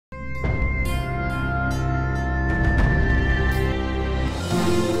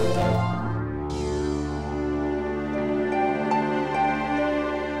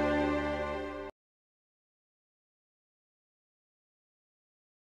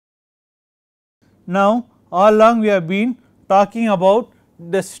Now, all along we have been talking about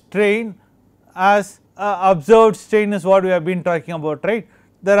the strain as observed strain is what we have been talking about, right.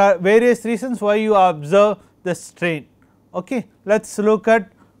 There are various reasons why you observe the strain. Okay. Let us look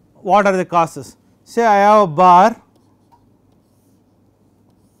at what are the causes. Say I have a bar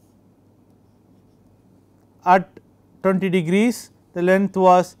at 20 degrees, the length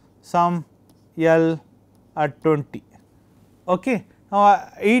was some L at 20. Okay. Now,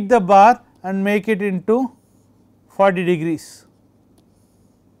 I heat the bar and make it into 40 degrees.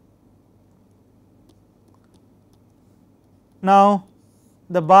 Now,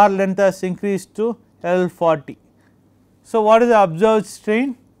 the bar length has increased to L 40. So, what is the observed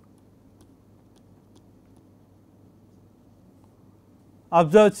strain?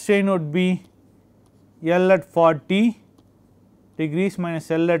 Observed strain would be L at 40 degrees minus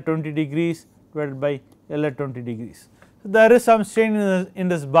L at 20 degrees divided by L at 20 degrees. So, there is some strain in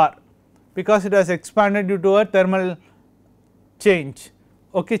this bar because it has expanded due to a thermal change,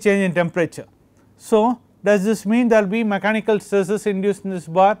 okay, change in temperature. So, does this mean there will be mechanical stresses induced in this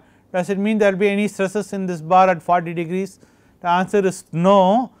bar? Does it mean there will be any stresses in this bar at 40 degrees? The answer is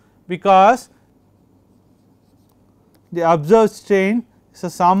no, because the observed strain is a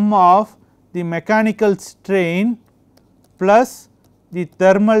sum of the mechanical strain plus the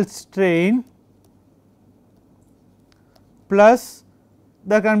thermal strain plus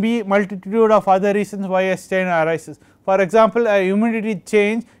there can be multitude of other reasons why a strain arises. For example, a humidity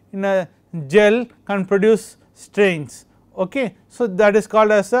change in a gel can produce strains. Okay. So, that is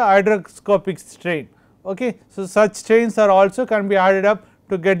called as a hygroscopic strain. Okay. So, such strains are also can be added up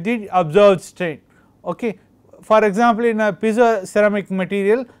to get the observed strain. Okay. For example, in a piezo ceramic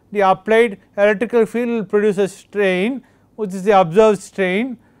material, the applied electrical field will produce a strain which is the observed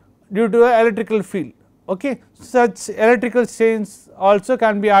strain due to a electrical field. Okay. Such electrical strains also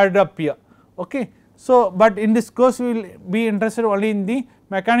can be added up here. Okay. So, but in this course we will be interested only in the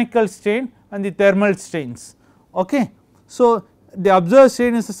mechanical strain and the thermal strains. Okay. So, the observed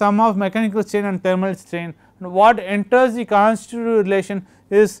strain is the sum of mechanical strain and thermal strain, and what enters the constitutive relation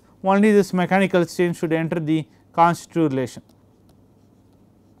is only this mechanical strain should enter the constitutive relation.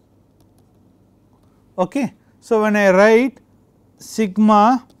 Okay. So, when I write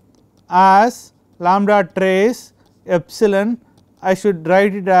sigma as lambda trace epsilon, I should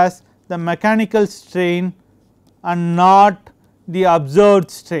write it as the mechanical strain and not the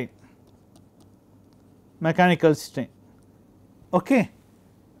observed strain, mechanical strain. Okay.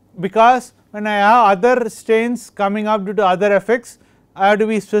 Because when I have other strains coming up due to other effects, I have to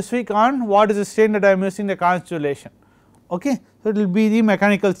be specific on what is the strain that I am using the constitutive relation. Okay. So, it will be the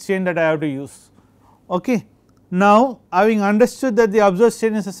mechanical strain that I have to use. Okay. Now, having understood that the observed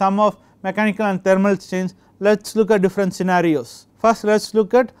strain is a sum of mechanical and thermal strains, let us look at different scenarios. First, let us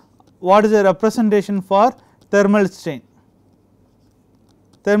look at what is the representation for thermal strain.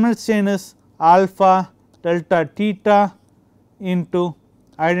 Thermal strain is alpha delta theta into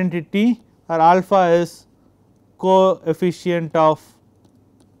identity, or alpha is coefficient of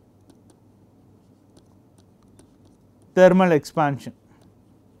thermal expansion.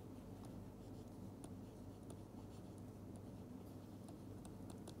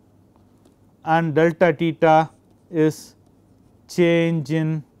 And delta theta is change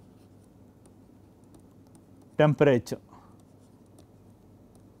in temperature.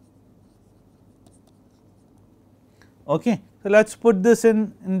 Okay. So, let us put this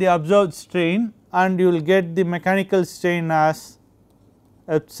in the observed strain, and you will get the mechanical strain as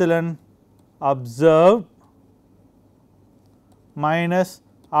epsilon observed minus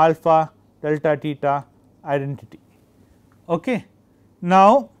alpha delta theta identity. Okay.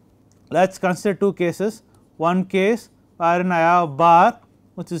 Now, let us consider two cases. One case wherein I have a bar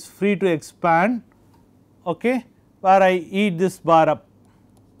which is free to expand, okay, where I heat this bar up.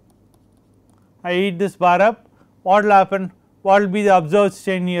 I heat this bar up, what will happen? What will be the observed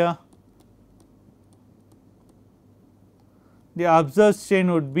strain here? The observed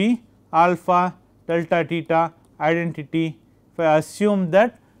strain would be alpha delta theta identity, if I assume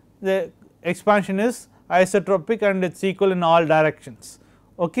that the expansion is isotropic and it is equal in all directions.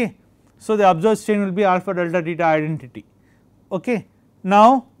 Okay. So, the observed strain will be alpha delta theta identity. Okay.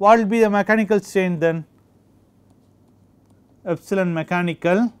 Now, what will be the mechanical strain then? Epsilon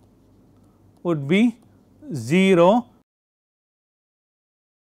mechanical would be 0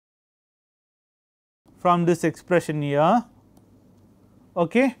 from this expression here,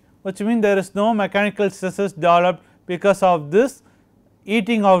 okay, which means there is no mechanical stresses developed because of this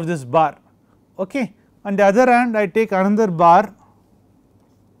heating of this bar. Okay. On the other hand, I take another bar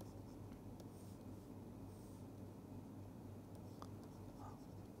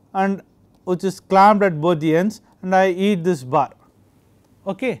and which is clamped at both the ends, and I eat this bar.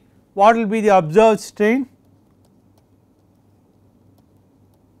 Okay. What will be the observed strain?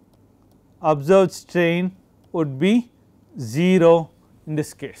 Observed strain would be 0 in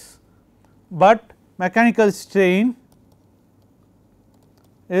this case, but mechanical strain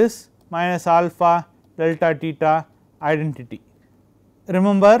is minus alpha delta theta identity.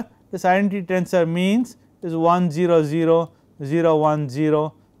 Remember, this identity tensor means is 1 0 0 0 1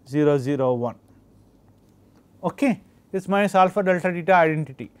 0 0 0 1. Okay. This minus alpha delta theta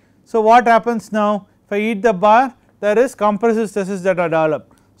identity. So, what happens now? If I eat the bar, there is compressive stresses that are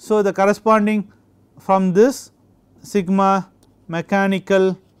developed. So, the corresponding from this sigma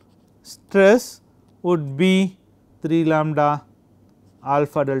mechanical stress would be 3 lambda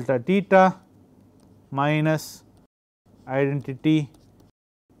alpha delta theta minus identity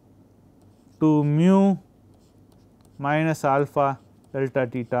 2 mu minus alpha delta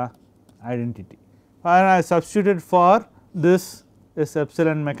theta identity. And I substituted for this is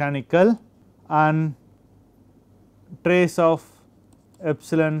epsilon mechanical, and trace of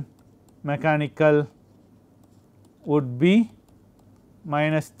epsilon mechanical would be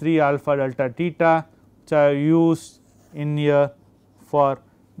minus 3 alpha delta theta, which I used in here for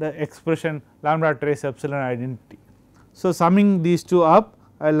the expression lambda trace epsilon identity. So, summing these two up,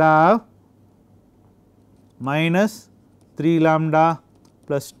 I will have minus 3 lambda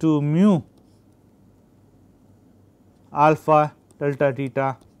plus 2 mu alpha delta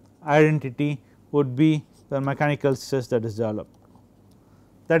theta identity would be the mechanical stress that is developed.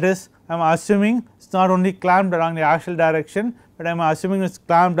 That is, I am assuming it is not only clamped along the axial direction, but I am assuming it is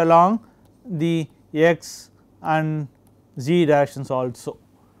clamped along the x and z directions also.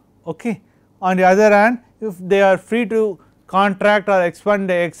 Okay. On the other hand, if they are free to contract or expand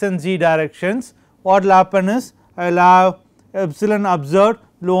the x and z directions, what will happen is I will have epsilon observed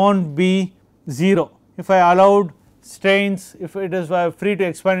will not be 0. If I allowed strains, if it is free to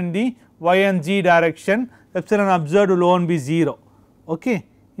expand in the y and z direction, epsilon observed will not be 0. Okay.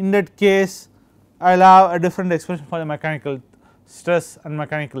 In that case, I will have a different expression for the mechanical stress and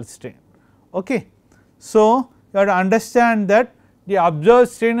mechanical strain. Okay. So, you have to understand that the observed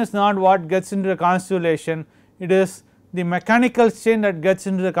strain is not what gets into the constellation, it is the mechanical strain that gets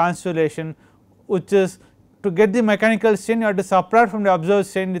into the constellation, which is to get the mechanical strain you have to subtract from the observed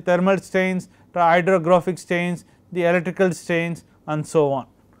strain the thermal strains, the hydrographic strains, the electrical strains and so on.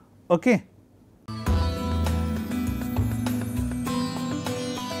 Okay.